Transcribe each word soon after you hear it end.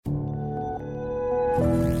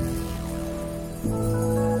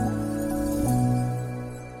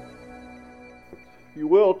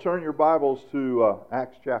turn your Bibles to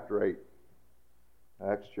Acts chapter 8.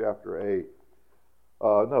 Acts chapter 8.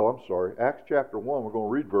 Acts chapter 1. We're going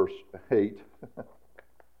to read verse 8.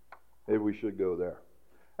 Maybe we should go there.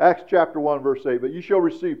 Acts chapter 1, verse 8. But you shall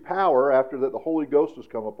receive power after that the Holy Ghost has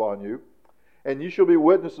come upon you. And you shall be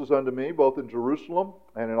witnesses unto me, both in Jerusalem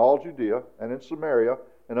and in all Judea and in Samaria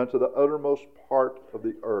and unto the uttermost part of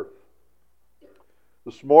the earth.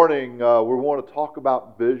 This morning, we want to talk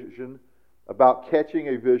about vision, about catching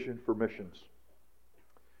a vision for missions.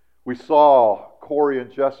 We saw Corey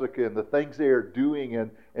and Jessica and the things they are doing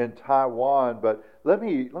in Taiwan, but let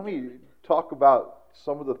me talk about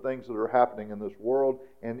some of the things that are happening in this world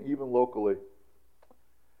and even locally.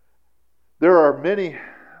 There are many,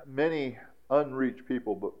 many unreached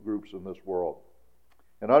people groups in this world.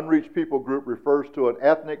 An unreached people group refers to an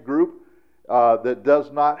ethnic group that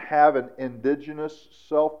does not have an indigenous,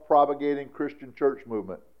 self-propagating Christian church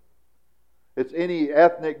movement. It's any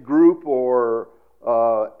ethnic group or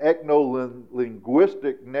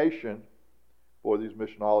ethno-linguistic nation. Boy, these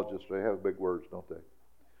missionologists, they have big words, don't they?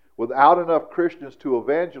 Without enough Christians to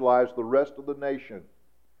evangelize the rest of the nation.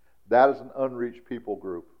 That is an unreached people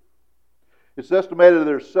group. It's estimated that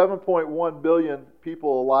there's 7.1 billion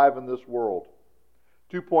people alive in this world.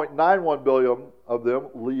 2.91 billion of them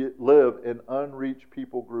live in unreached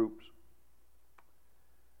people groups.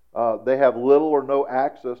 They have little or no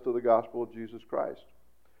access to the gospel of Jesus Christ.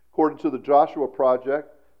 According to the Joshua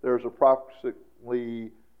Project, there's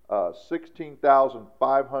approximately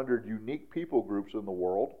 16,500 unique people groups in the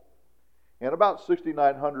world, and about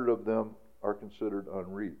 6,900 of them are considered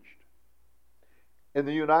unreached. In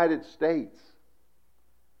the United States,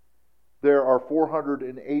 there are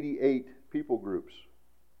 488 people groups.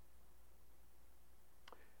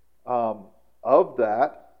 Of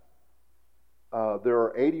that, there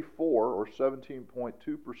are 84 or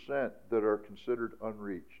 17.2% that are considered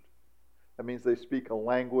unreached. That means they speak a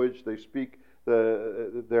language,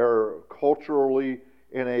 they're culturally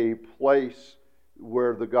in a place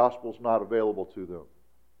where the gospel's not available to them.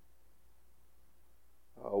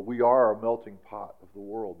 We are a melting pot of the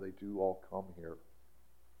world. They do all come here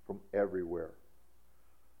from everywhere.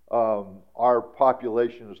 Our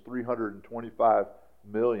population is 325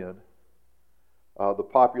 million. The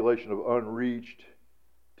population of unreached,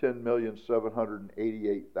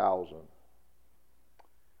 10,788,000.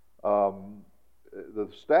 The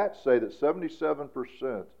stats say that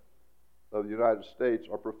 77% of the United States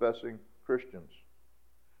are professing Christians,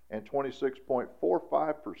 and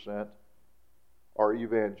 26.45% are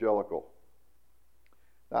evangelical.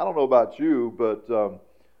 Now, I don't know about you, but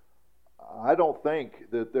I don't think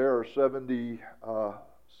that there are 77%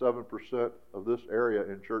 of this area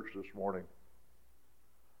in church this morning.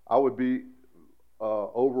 I would be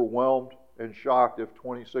overwhelmed and shocked if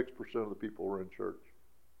 26% of the people were in church.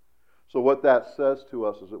 So what that says to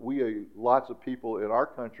us is that lots of people in our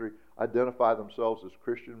country identify themselves as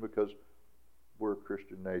Christian because we're a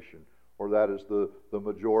Christian nation, or that is the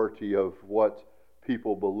majority of what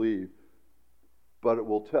people believe. But it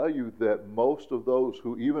will tell you that most of those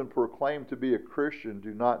who even proclaim to be a Christian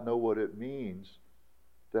do not know what it means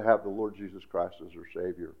to have the Lord Jesus Christ as their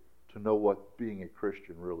Savior, to know what being a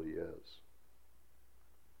Christian really is.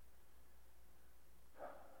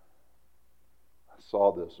 I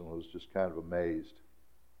saw this and was just kind of amazed.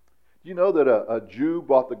 Do you know that a Jew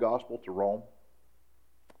brought the gospel to Rome?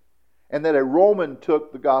 And that a Roman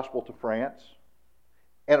took the gospel to France?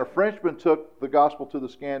 And a Frenchman took the gospel to the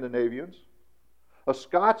Scandinavians? A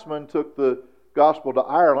Scotsman took the gospel to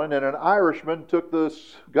Ireland, and an Irishman took the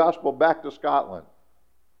gospel back to Scotland.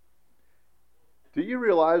 Do you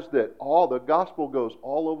realize that the gospel goes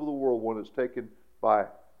all over the world when it's taken by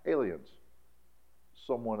aliens,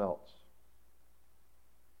 someone else?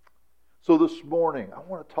 So this morning, I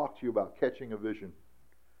want to talk to you about catching a vision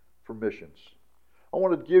for missions. I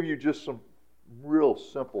want to give you just some real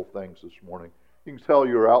simple things this morning. You can tell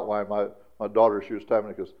your outline. My daughter, she was typing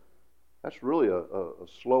it, goes, that's really a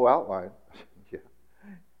slow outline. Yeah.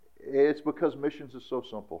 It's because missions is so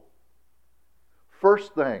simple.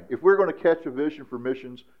 First thing, if we're going to catch a vision for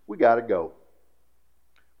missions, we got to go.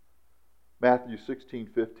 Matthew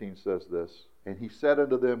 16:15 says this, and he said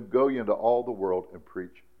unto them, go ye into all the world and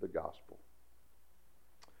preach the gospel.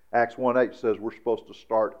 Acts 1:8 says we're supposed to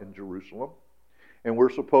start in Jerusalem, and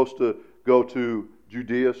we're supposed to go to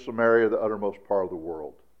Judea, Samaria, the uttermost part of the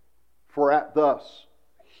world. For thus,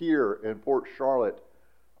 here in Port Charlotte,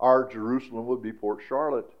 our Jerusalem would be Port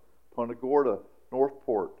Charlotte, Punta Gorda,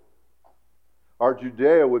 Northport. Our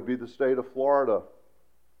Judea would be the state of Florida,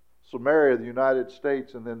 Samaria, the United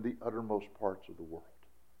States, and then the uttermost parts of the world.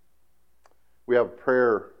 We have a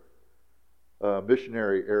prayer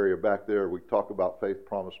missionary area back there. We talk about Faith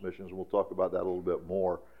Promise Missions, and we'll talk about that a little bit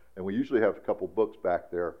more. And we usually have a couple books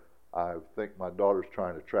back there. I think my daughter's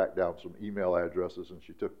trying to track down some email addresses, and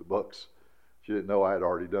she took the books. She didn't know I had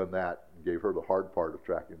already done that, and gave her the hard part of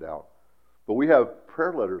tracking down. But we have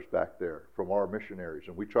prayer letters back there from our missionaries,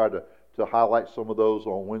 and we try to highlight some of those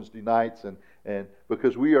on Wednesday nights, and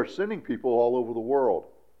because we are sending people all over the world.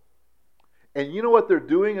 And you know what they're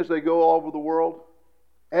doing as they go all over the world?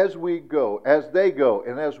 As we go, as they go,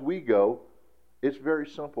 and as we go, it's very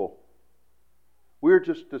simple. We're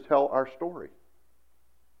just to tell our story.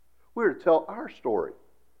 We're to tell our story.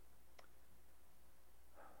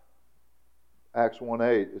 Acts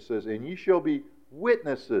 1:8, it says, "And ye shall be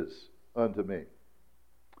witnesses unto me."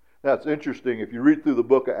 Now it's interesting, if you read through the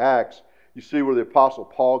book of Acts, you see where the Apostle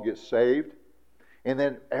Paul gets saved. And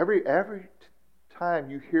then every time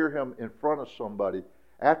you hear him in front of somebody,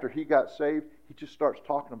 after he got saved, he just starts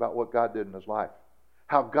talking about what God did in his life.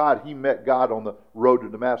 How he met God on the road to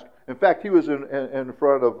Damascus. In fact, he was in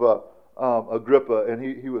front of Agrippa, and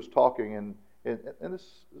he was talking, and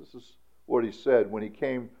this is what he said when he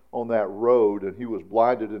came on that road, and he was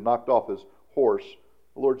blinded and knocked off his horse.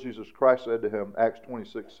 The Lord Jesus Christ said to him, Acts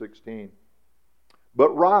 26:16, "But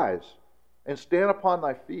rise and stand upon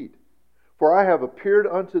thy feet, for I have appeared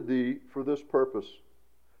unto thee for this purpose,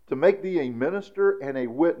 to make thee a minister and a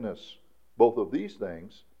witness, both of these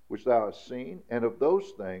things which thou hast seen, and of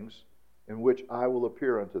those things in which I will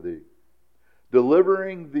appear unto thee,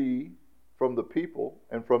 delivering thee from the people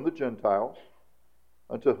and from the Gentiles,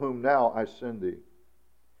 unto whom now I send thee."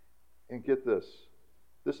 And get this.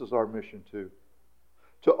 This is our mission too.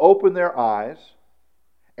 To open their eyes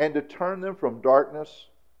and to turn them from darkness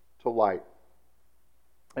to light,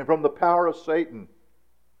 and from the power of Satan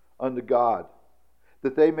unto God,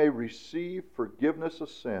 that they may receive forgiveness of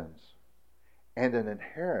sins and an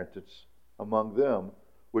inheritance among them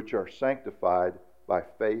which are sanctified by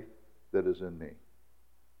faith that is in me.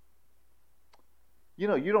 You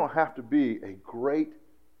know, you don't have to be a great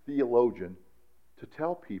theologian to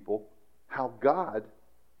tell people how God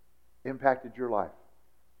impacted your life.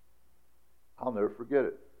 I'll never forget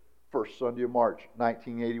it. First Sunday of March,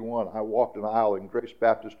 1981, I walked an aisle in Grace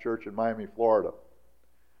Baptist Church in Miami, Florida.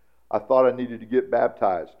 I thought I needed to get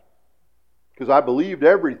baptized because I believed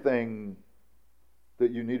everything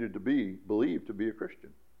that you needed to believe to be a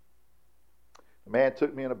Christian. The man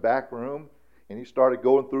took me in a back room, and he started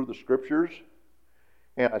going through the scriptures.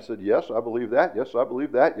 And I said, yes, I believe that. Yes, I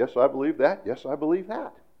believe that. Yes, I believe that. Yes, I believe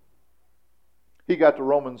that. He got to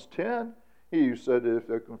Romans 10. He said, if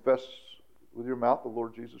you confess with your mouth the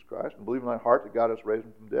Lord Jesus Christ and believe in thy heart that God has raised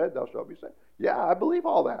him from the dead, thou shalt be saved. Yeah, I believe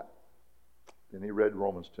all that. Then he read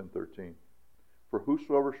Romans 10:13. For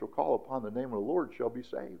whosoever shall call upon the name of the Lord shall be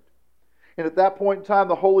saved. And at that point in time,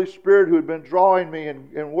 the Holy Spirit, who had been drawing me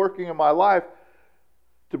and working in my life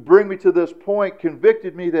to bring me to this point,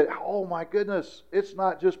 convicted me that, oh my goodness, it's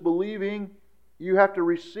not just believing. You have to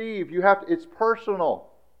receive. It's personal.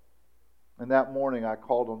 And that morning, I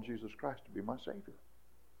called on Jesus Christ to be my Savior.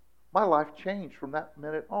 My life changed from that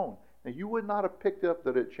minute on. Now, you would not have picked up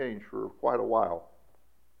that it changed for quite a while.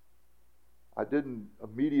 I didn't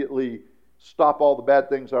immediately stop all the bad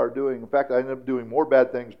things I was doing. In fact, I ended up doing more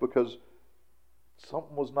bad things because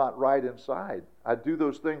something was not right inside. I'd do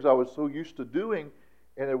those things I was so used to doing,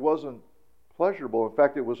 and it wasn't pleasurable. In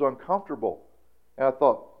fact, it was uncomfortable. And I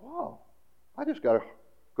thought, wow, I just got to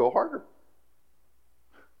go harder.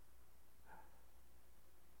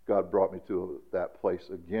 God brought me to that place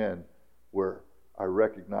again where I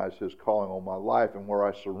recognized His calling on my life and where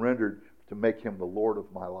I surrendered to make Him the Lord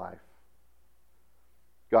of my life.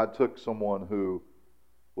 God took someone who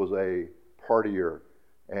was a partier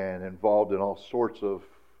and involved in all sorts of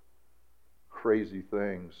crazy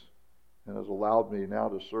things and has allowed me now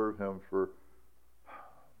to serve Him for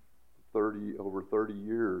over 30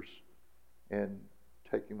 years and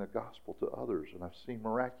taking the gospel to others. And I've seen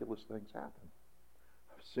miraculous things happen.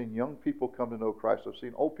 I've seen young people come to know Christ. I've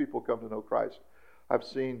seen old people come to know Christ. I've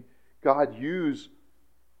seen God use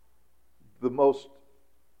the most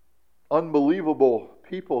unbelievable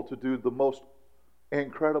people to do the most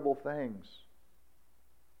incredible things.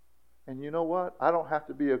 And you know what? I don't have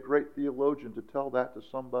to be a great theologian to tell that to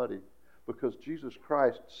somebody, because Jesus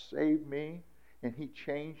Christ saved me and He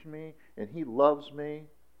changed me and He loves me.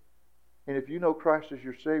 And if you know Christ as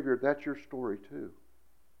your Savior, that's your story too.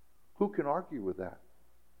 Who can argue with that?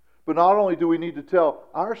 But not only do we need to tell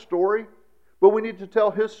our story, but we need to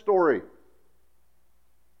tell His story.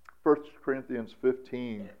 1 Corinthians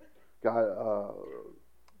 15,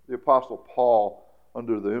 the Apostle Paul,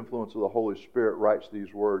 under the influence of the Holy Spirit, writes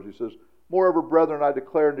these words. He says, Moreover, brethren, I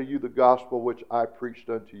declare unto you the gospel which I preached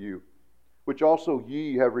unto you, which also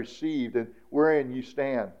ye have received, and wherein ye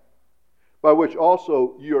stand, by which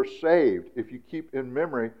also ye are saved, if you keep in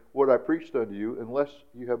memory what I preached unto you, unless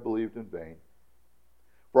you have believed in vain.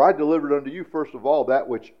 For I delivered unto you first of all that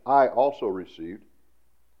which I also received,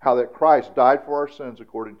 how that Christ died for our sins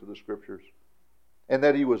according to the Scriptures, and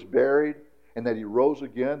that he was buried, and that he rose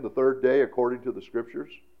again the third day according to the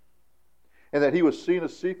Scriptures, and that he was seen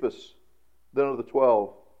of Cephas, then of the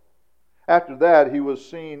 12. After that he was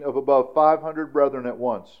seen of above 500 brethren at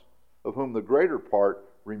once, of whom the greater part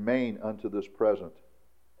remain unto this present,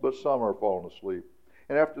 but some are fallen asleep.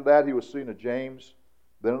 And after that he was seen of James,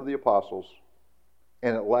 then of the apostles,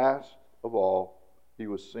 and at last of all he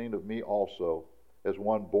was seen of me also, as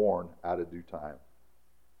one born out of due time.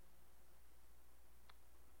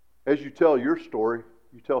 As you tell your story,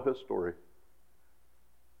 you tell his story.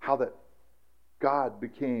 How that God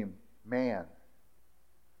became man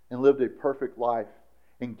and lived a perfect life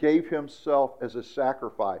and gave himself as a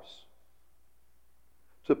sacrifice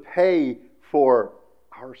to pay for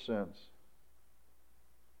our sins.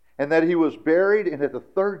 And that he was buried, and at the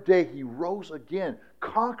third day he rose again,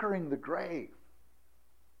 conquering the grave,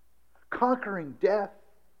 conquering death,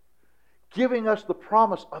 giving us the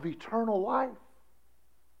promise of eternal life.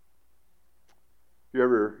 If you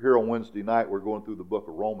ever hear on Wednesday night, we're going through the book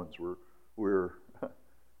of Romans. We're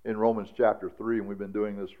in Romans chapter 3, and we've been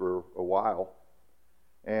doing this for a while.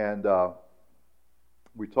 And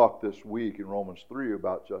we talked this week in Romans 3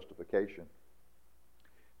 about justification.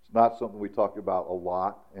 It's not something we talk about a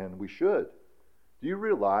lot, and we should. Do you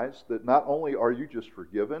realize that not only are you just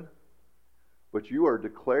forgiven, but you are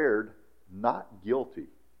declared not guilty?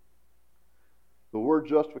 The word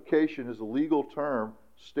justification is a legal term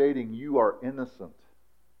stating you are innocent.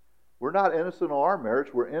 We're not innocent on our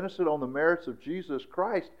merits. We're innocent on the merits of Jesus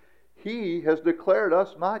Christ. He has declared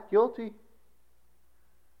us not guilty.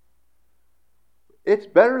 It's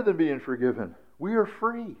better than being forgiven. We are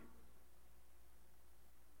free.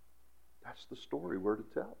 That's the story we're to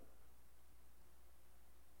tell.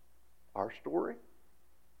 Our story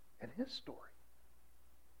and his story.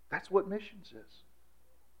 That's what missions is.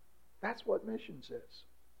 That's what missions is.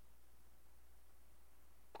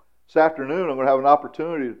 This afternoon, I'm going to have an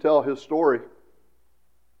opportunity to tell his story.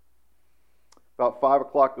 About 5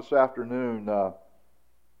 o'clock this afternoon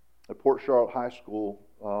at Port Charlotte High School,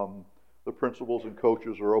 the principals and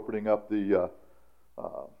coaches are opening up the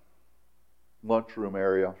lunchroom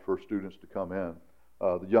area for students to come in.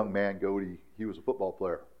 The young man, Gody, he was a football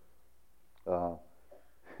player.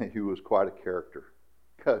 He was quite a character.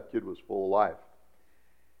 The kid was full of life.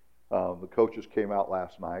 The coaches came out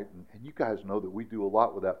last night, and you guys know that we do a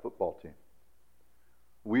lot with that football team.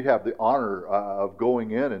 We have the honor of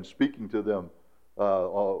going in and speaking to them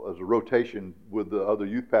as a rotation with the other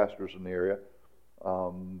youth pastors in the area.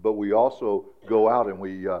 But we also go out and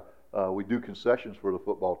we do concessions for the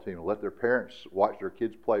football team and let their parents watch their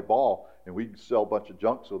kids play ball, and we sell a bunch of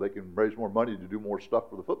junk so they can raise more money to do more stuff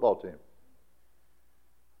for the football team.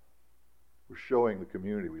 We're showing the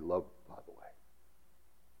community we love, by the way.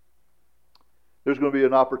 There's going to be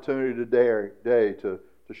an opportunity today to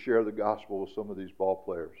share the gospel with some of these ball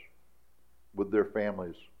players, with their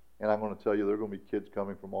families. And I'm going to tell you, there are going to be kids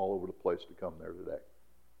coming from all over the place to come there today.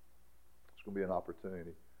 It's going to be an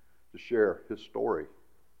opportunity to share his story.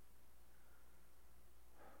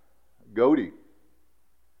 Gody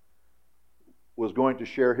was going to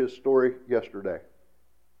share his story yesterday.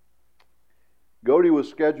 Gody was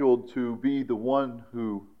scheduled to be the one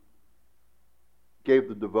who gave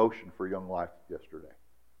the devotion for Young Life yesterday.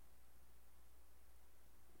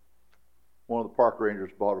 One of the park rangers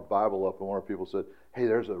brought a Bible up, and one of the people said, "Hey,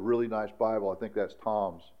 there's a really nice Bible. I think that's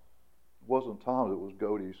Tom's." It wasn't Tom's, it was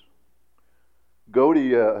Gody's.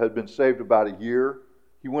 Gody had been saved about a year.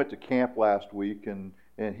 He went to camp last week, and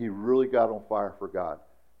he really got on fire for God.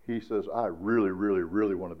 He says, "I really, really,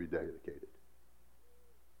 really want to be dedicated."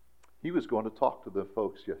 He was going to talk to the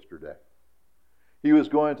folks yesterday. He was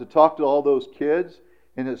going to talk to all those kids,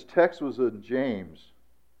 and his text was in James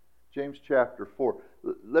chapter 4.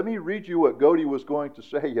 Let me read you what Gody was going to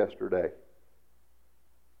say yesterday.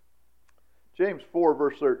 James 4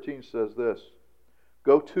 verse 13 says this: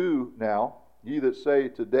 "Go to now, ye that say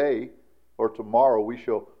today or tomorrow we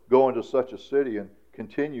shall go into such a city and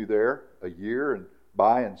continue there a year and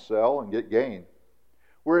buy and sell and get gain.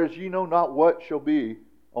 Whereas ye know not what shall be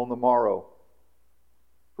on the morrow.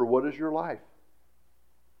 For what is your life?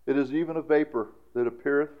 It is even a vapor that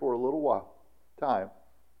appeareth for a little while, time,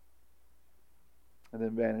 and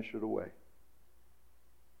then vanisheth away."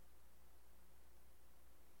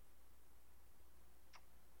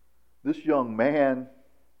 This young man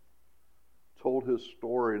told his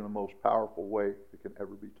story in the most powerful way that can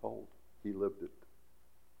ever be told. He lived it.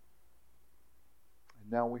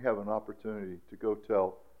 And now we have an opportunity to go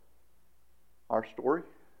tell our story,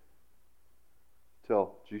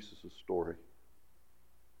 tell Jesus' story.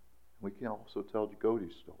 We can also tell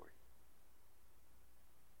Jody's story.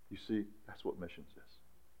 You see, that's what missions is.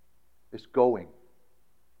 It's going.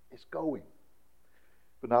 It's going.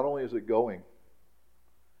 But not only is it going,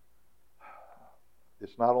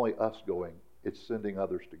 it's not only us going, it's sending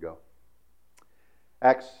others to go.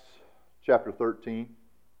 Acts chapter 13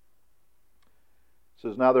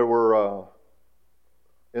 says, Now there were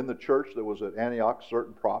in the church that was at Antioch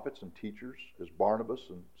certain prophets and teachers, as Barnabas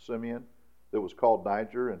and Simeon, that was called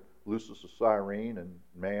Niger, and Lucius of Cyrene, and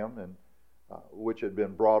Manaen, and which had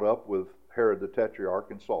been brought up with Herod the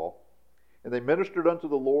Tetrarch and Saul. And they ministered unto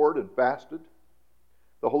the Lord and fasted.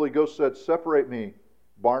 The Holy Ghost said, Separate me,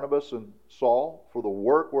 Barnabas and Saul, for the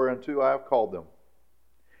work whereunto I have called them.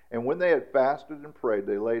 And when they had fasted and prayed,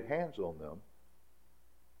 they laid hands on them.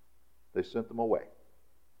 They sent them away.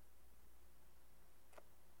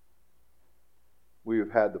 We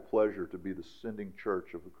have had the pleasure to be the sending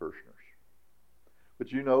church of the Kirschners.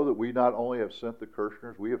 But you know that we not only have sent the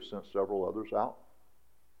Kirschners, we have sent several others out.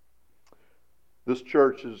 This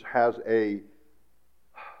church has a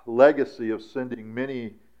legacy of sending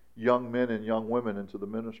many young men and young women into the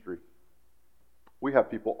ministry. We have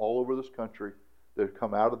people all over this country that have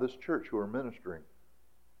come out of this church who are ministering.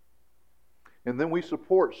 And then we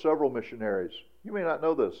support several missionaries. You may not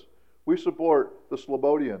know this. We support the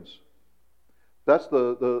Slobodians. That's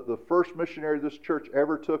the first missionary this church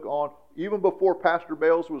ever took on, even before Pastor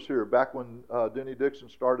Bales was here, back when Denny Dixon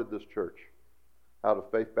started this church out of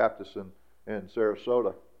Faith Baptist in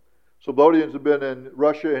Sarasota. Slobodians have been in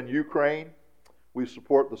Russia and Ukraine. We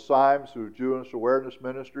support the Symes, who are Jewish Awareness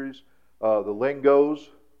Ministries, the Lingos,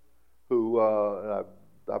 who I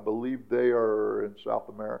believe they are in South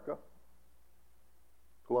America.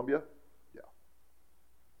 Colombia? Yeah.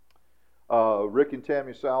 Rick and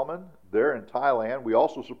Tammy Salmon, they're in Thailand. We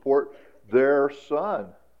also support their son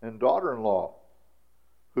and daughter-in-law,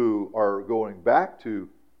 who are going back to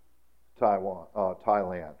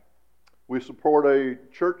Thailand. We support a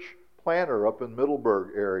church planter up in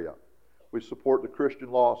Middleburg area. We support the Christian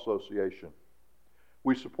Law Association.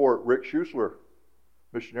 We support Rick Schuessler,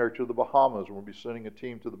 missionary to the Bahamas, and we'll be sending a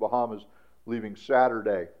team to the Bahamas leaving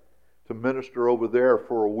Saturday to minister over there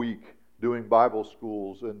for a week, doing Bible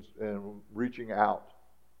schools and reaching out.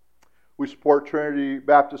 We support Trinity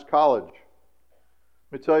Baptist College.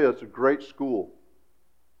 Let me tell you, it's a great school.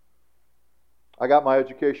 I got my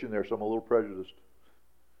education there, so I'm a little prejudiced.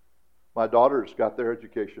 My daughters got their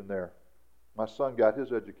education there. My son got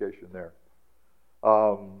his education there.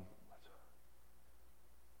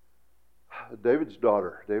 David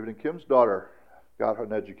and Kim's daughter got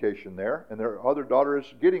an education there, and their other daughter is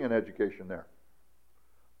getting an education there.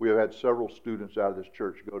 We have had several students out of this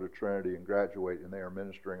church go to Trinity and graduate, and they are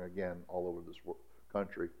ministering again all over this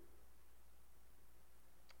country.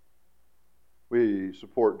 We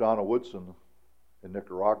support Donna Woodson in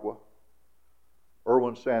Nicaragua.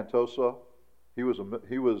 Erwin Santosa,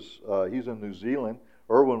 he's in New Zealand.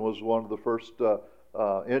 Erwin was one of the first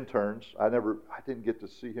interns. I didn't get to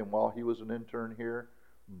see him while he was an intern here,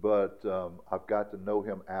 but I've got to know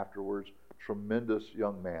him afterwards. Tremendous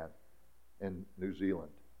young man in New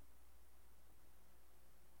Zealand.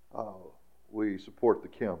 We support the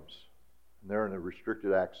Kims, and they're in a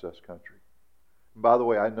restricted access country. And by the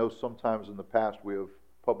way, I know sometimes in the past we have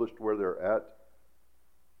published where they're at.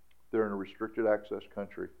 They're in a restricted access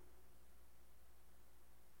country.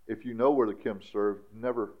 If you know where the Kims serve,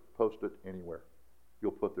 never post it anywhere.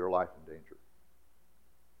 You'll put their life in danger.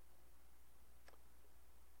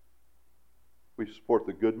 We support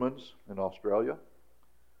the Goodmans in Australia,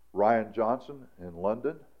 Ryan Johnson in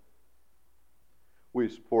London. We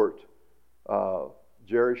support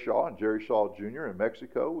Jerry Shaw and Jerry Shaw Jr. in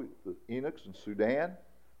Mexico, the Enochs in Sudan,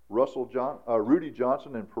 Rudy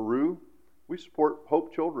Johnson in Peru. We support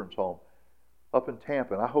Hope Children's Home up in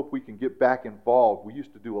Tampa, and I hope we can get back involved. We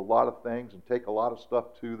used to do a lot of things and take a lot of stuff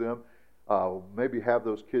to them. Maybe have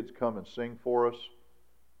those kids come and sing for us.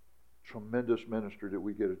 Tremendous ministry that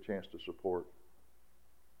we get a chance to support.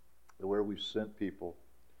 Where we've sent people.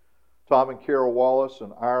 Tom and Carol Wallace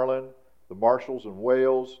in Ireland, the Marshalls in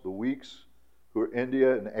Wales, the Weeks who are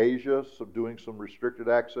India and Asia, so doing some restricted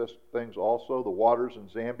access things also, the Waters in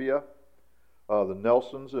Zambia, the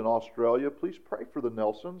Nelsons in Australia. Please pray for the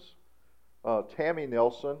Nelsons. Tammy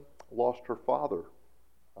Nelson lost her father,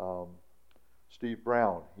 Steve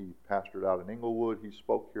Brown. He pastored out in Inglewood. He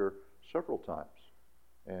spoke here several times.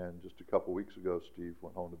 And just a couple weeks ago, Steve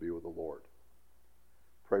went home to be with the Lord.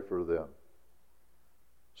 Pray for them.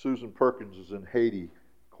 Susan Perkins is in Haiti.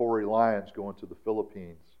 Corey Lyons going to the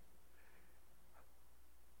Philippines.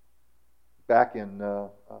 Back in,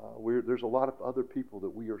 there's a lot of other people that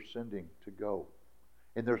we are sending to go.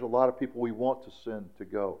 And there's a lot of people we want to send to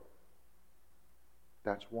go.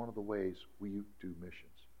 That's one of the ways we do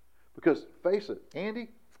missions. Because, face it, Andy,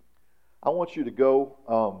 I want you to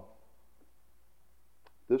go,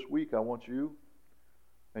 this week I want you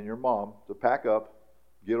and your mom to pack up,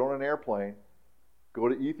 get on an airplane, go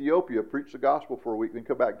to Ethiopia, preach the gospel for a week, then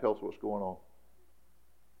come back and tell us what's going on.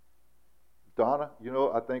 Donna,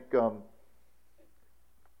 I think,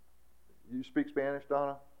 you speak Spanish,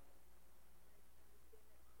 Donna?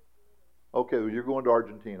 Okay, well, you're going to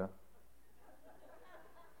Argentina.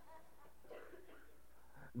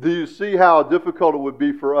 Do you see how difficult it would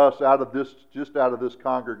be for us out of this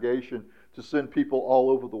congregation to send people all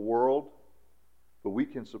over the world? But we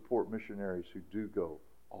can support missionaries who do go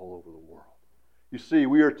all over the world. You see,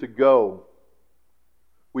 we are to go.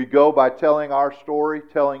 We go by telling our story,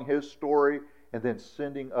 telling His story, and then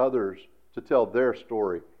sending others to tell their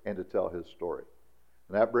story and to tell His story.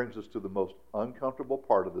 And that brings us to the most uncomfortable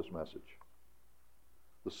part of this message.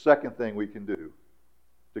 The second thing we can do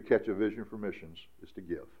to catch a vision for missions is to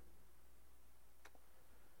give.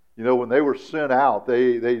 When they were sent out,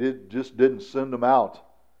 they didn't send them out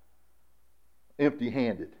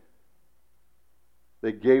empty-handed.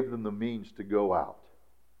 They gave them the means to go out.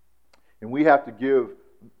 And we have to give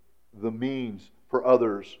the means for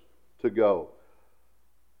others to go.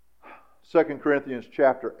 2 Corinthians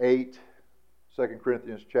chapter 8, 2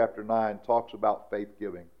 Corinthians chapter 9 talks about faith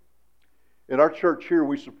giving. In our church here,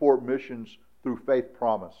 we support missions through Faith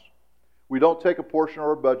Promise. We don't take a portion of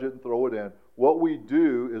our budget and throw it in. What we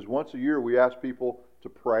do is once a year we ask people to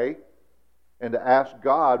pray and to ask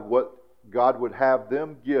God what God would have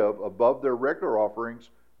them give above their regular offerings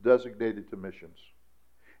designated to missions.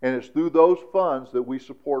 And it's through those funds that we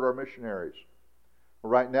support our missionaries.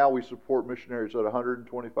 Right now we support missionaries at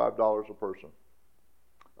 $125 a person.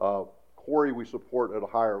 Corey we support at a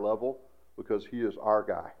higher level because he is our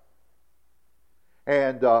guy.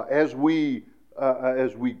 And as we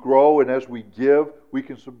grow and as we give, we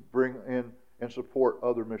can bring in and support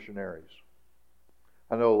other missionaries.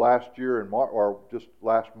 I know last year just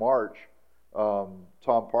last March, Tom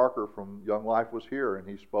Parker from Young Life was here and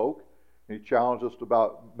he spoke. And he challenged us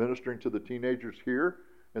about ministering to the teenagers here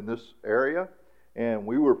in this area. And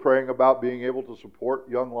we were praying about being able to support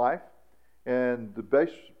Young Life. And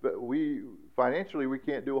financially we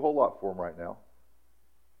can't do a whole lot for them right now.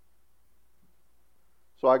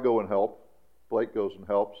 So I go and help. Blake goes and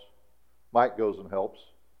helps. Mike goes and helps.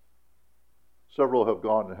 Several have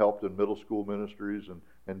gone and helped in middle school ministries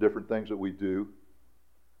and different things that we do.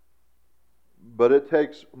 But it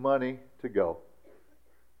takes money to go.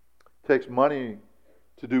 It takes money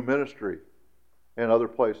to do ministry in other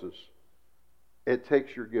places. It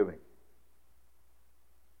takes your giving.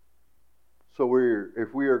 So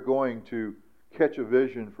if we are going to catch a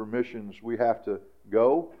vision for missions, we have to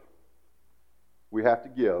go, we have to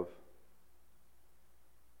give,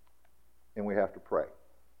 and we have to pray. It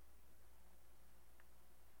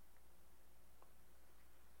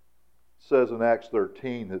says in Acts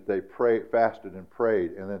 13 that they fasted and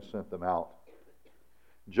prayed and then sent them out.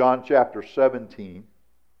 John chapter 17,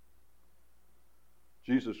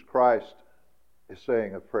 Jesus Christ is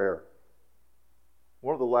saying a prayer.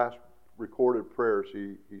 One of the last recorded prayers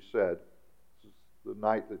he said, this is the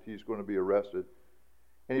night that he's going to be arrested,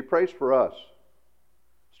 and he prays for us.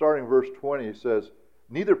 Starting verse 20, he says,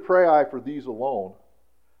 "Neither pray I for these alone,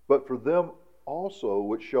 but for them also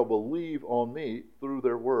which shall believe on me through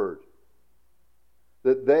their word,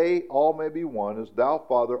 that they all may be one, as thou,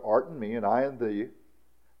 Father, art in me, and I in thee,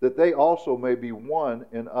 that they also may be one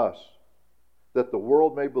in us, that the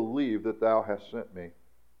world may believe that thou hast sent me.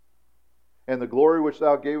 And the glory which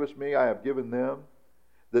thou gavest me I have given them,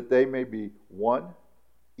 that they may be one,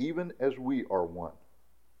 even as we are one.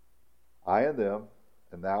 I in them,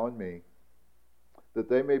 and thou in me, that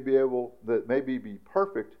they may be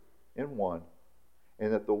perfect in one,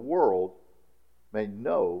 and that the world may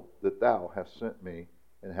know that thou hast sent me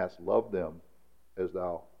and hast loved them as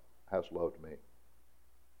thou hast loved me."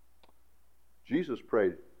 Jesus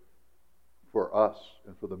prayed for us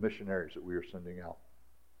and for the missionaries that we are sending out.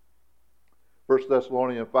 1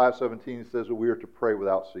 Thessalonians 5:17 says that we are to pray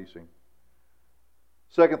without ceasing.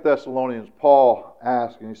 2 Thessalonians, Paul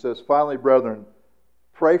asks, and he says, "Finally, brethren,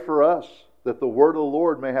 pray for us, that the word of the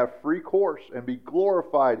Lord may have free course and be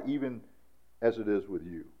glorified even as it is with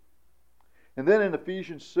you." And then in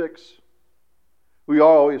Ephesians 6, We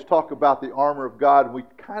always talk about the armor of God, and we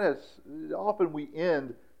often we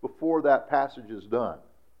end before that passage is done.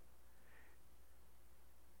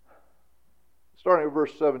 Starting at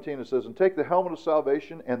verse 17, it says, "And take the helmet of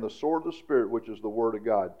salvation and the sword of the Spirit, which is the Word of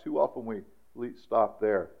God." Too often we stop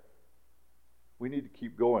there. We need to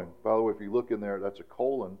keep going. By the way, if you look in there, that's a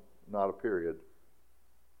colon, not a period.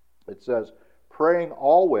 It says, "Praying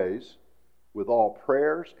always with all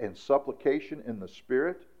prayers and supplication in the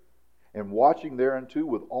Spirit, and watching thereunto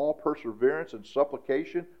with all perseverance and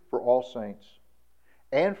supplication for all saints,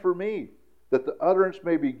 and for me, that the utterance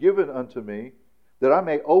may be given unto me, that I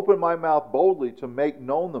may open my mouth boldly to make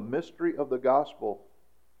known the mystery of the gospel,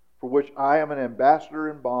 for which I am an ambassador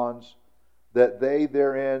in bonds, that they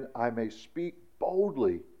therein I may speak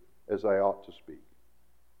boldly as I ought to speak."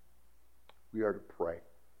 We are to pray.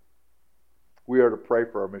 We are to pray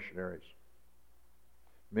for our missionaries.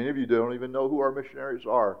 Many of you don't even know who our missionaries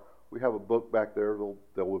are. We have a book back there.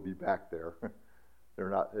 They will be back there.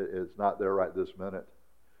 It's not there right this minute.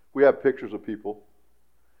 We have pictures of people.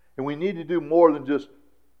 And we need to do more than just,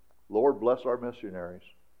 "Lord, bless our missionaries."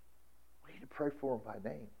 We need to pray for them by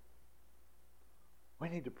name. We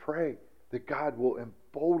need to pray that God will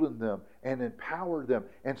embolden them and empower them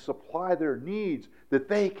and supply their needs, that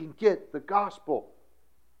they can get the gospel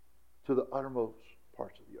to the uttermost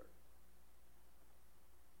parts of the earth.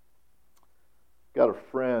 Got a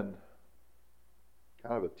friend,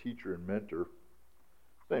 kind of a teacher and mentor.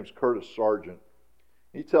 His name's Curtis Sargent.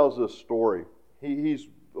 He tells this story. He's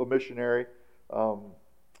a missionary.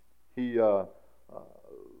 He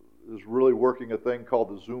is really working a thing called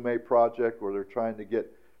the Zume Project, where they're trying to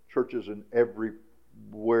get churches in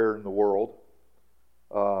everywhere in the world.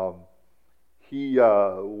 He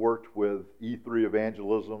worked with E3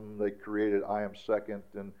 Evangelism. They created I Am Second,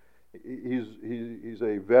 and he's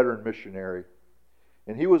a veteran missionary.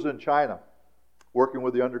 And he was in China working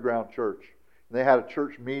with the underground church. And they had a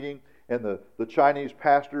church meeting, and the Chinese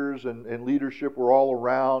pastors and leadership were all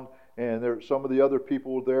around, and some of the other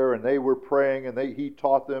people were there, and they were praying, and he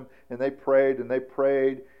taught them, and they prayed, and they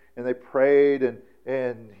prayed, and they prayed,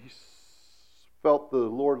 and he felt the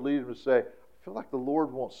Lord lead him to say, "I feel like the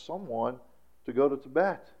Lord wants someone to go to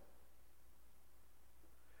Tibet."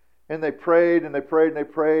 And they prayed, and they prayed, and they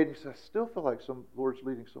prayed. He said, "I still feel like the Lord's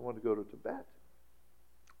leading someone to go to Tibet."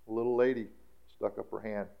 A little lady stuck up her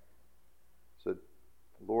hand, said,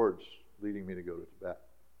 "The Lord's leading me to go to Tibet."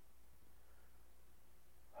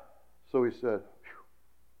 So he said, "Phew,"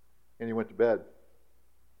 and he went to bed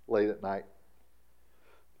late at night.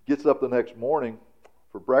 Gets up the next morning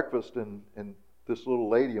for breakfast, and this little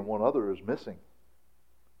lady and one other is missing.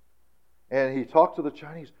 And he talked to the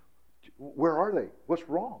Chinese, "Where are they? What's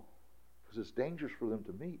wrong?" Because it's dangerous for them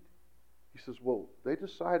to meet. He says, "Well, they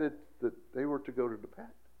decided that they were to go to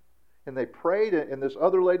Tibet. And they prayed, and this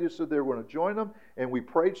other lady said they were going to join them, and we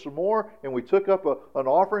prayed some more, and we took up an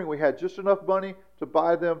offering. We had just enough money to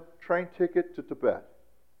buy them train ticket to Tibet.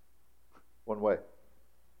 One way."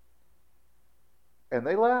 And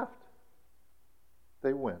they left.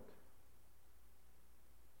 They went.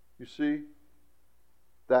 You see,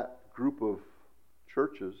 that group of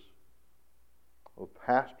churches, of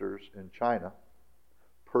pastors in China,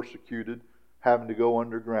 persecuted, having to go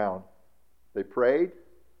underground, they prayed,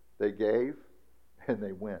 they gave, and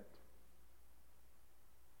they went.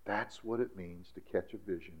 That's what it means to catch a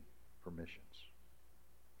vision for missions.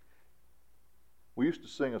 We used to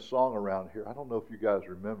sing a song around here. I don't know if you guys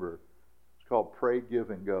remember. It's called "Pray,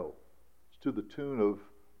 Give, and Go." It's to the tune of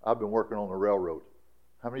 "I've Been Working on the Railroad."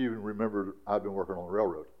 How many of you remember "I've Been Working on the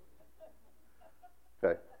Railroad"?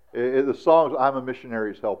 Okay. The song's "I'm a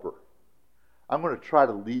Missionary's Helper." I'm going to try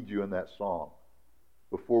to lead you in that song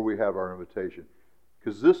before we have our invitation.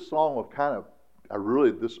 Because this song will I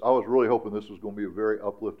was really hoping this was going to be a very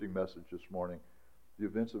uplifting message this morning. The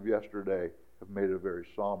events of yesterday have made it a very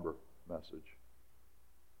somber message,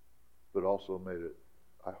 but also made it,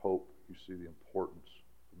 I hope you see the importance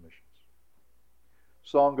of missions.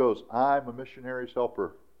 Song goes, "I'm a missionary's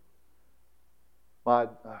helper.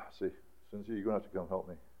 Cindy, you're going to have to come help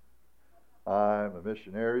me. I'm a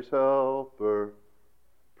missionary's helper,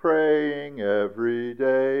 praying every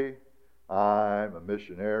day. I'm a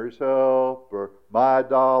missionary's helper, my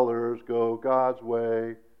dollars go God's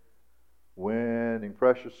way. Winning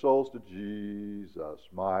precious souls to Jesus,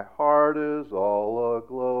 my heart is all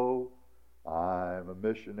aglow. I'm a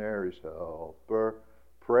missionary's helper,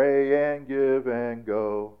 pray and give and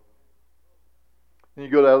go." And you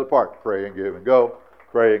go to the other part, "Pray and give and go,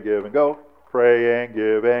 pray and give and go, pray and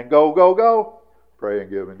give and go, go, go. Pray and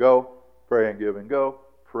give and go, pray and give and go,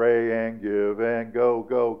 pray and give and go,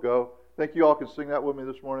 go, go." Think you all can sing that with me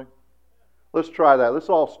this morning? Let's try that. Let's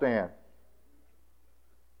all stand.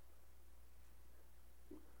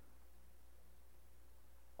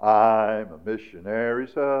 I'm a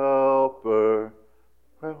missionary's helper,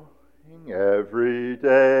 going every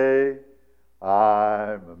day.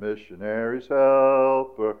 I'm a missionary's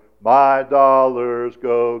helper, my dollars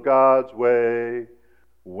go God's way.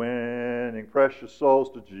 Winning precious souls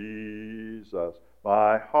to Jesus,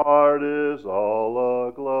 my heart is all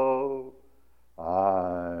aglow.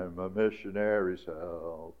 I'm a missionary's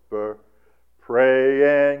helper,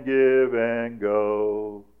 pray and give and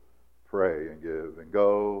go. Pray and give and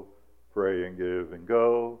go, pray and give and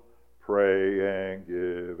go, pray and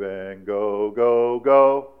give and go, go,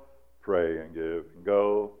 go. Pray and give and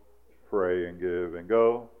go, pray and give and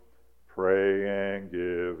go, pray and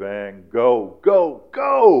give and go, go,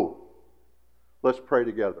 go. Let's pray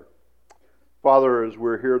together. Father, as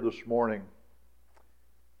we're here this morning,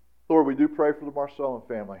 Lord, we do pray for the Marcellin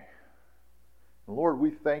family. And Lord, we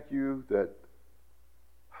thank you that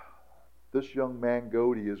this young man,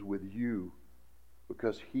 Gody, is with you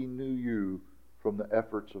because he knew you from the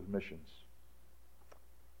efforts of missions.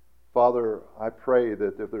 Father, I pray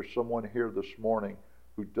that if there's someone here this morning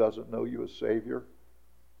who doesn't know you as Savior,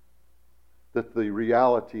 that the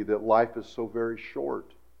reality that life is so very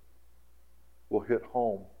short will hit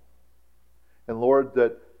home. And Lord,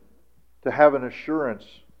 that to have an assurance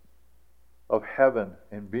of heaven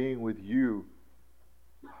and being with you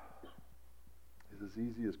is as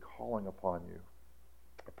easy as calling upon you.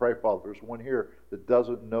 I pray, Father, there's one here that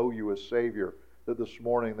doesn't know you as Savior, that this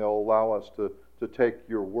morning they'll allow us to take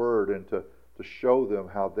your word and to show them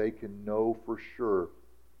how they can know for sure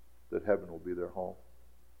that heaven will be their home.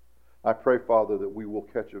 I pray, Father, that we will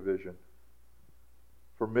catch a vision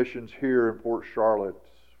for missions here in Port Charlotte,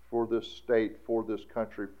 for this state, for this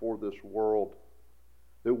country, for this world,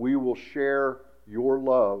 that we will share your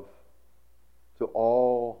love to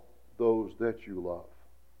all those that you love.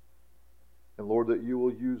 And Lord, that you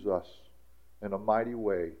will use us in a mighty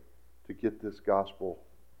way to get this gospel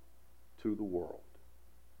to the world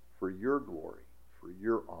for your glory, for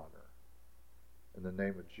your honor. In the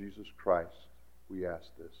name of Jesus Christ, we ask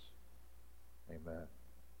this. Amen.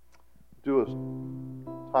 Do a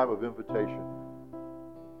time of invitation.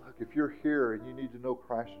 Look, if you're here and you need to know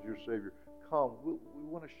Christ as your Savior, come. We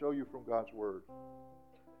want to show you from God's Word.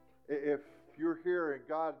 If you're here and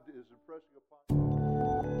God is impressing upon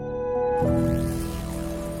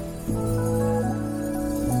you.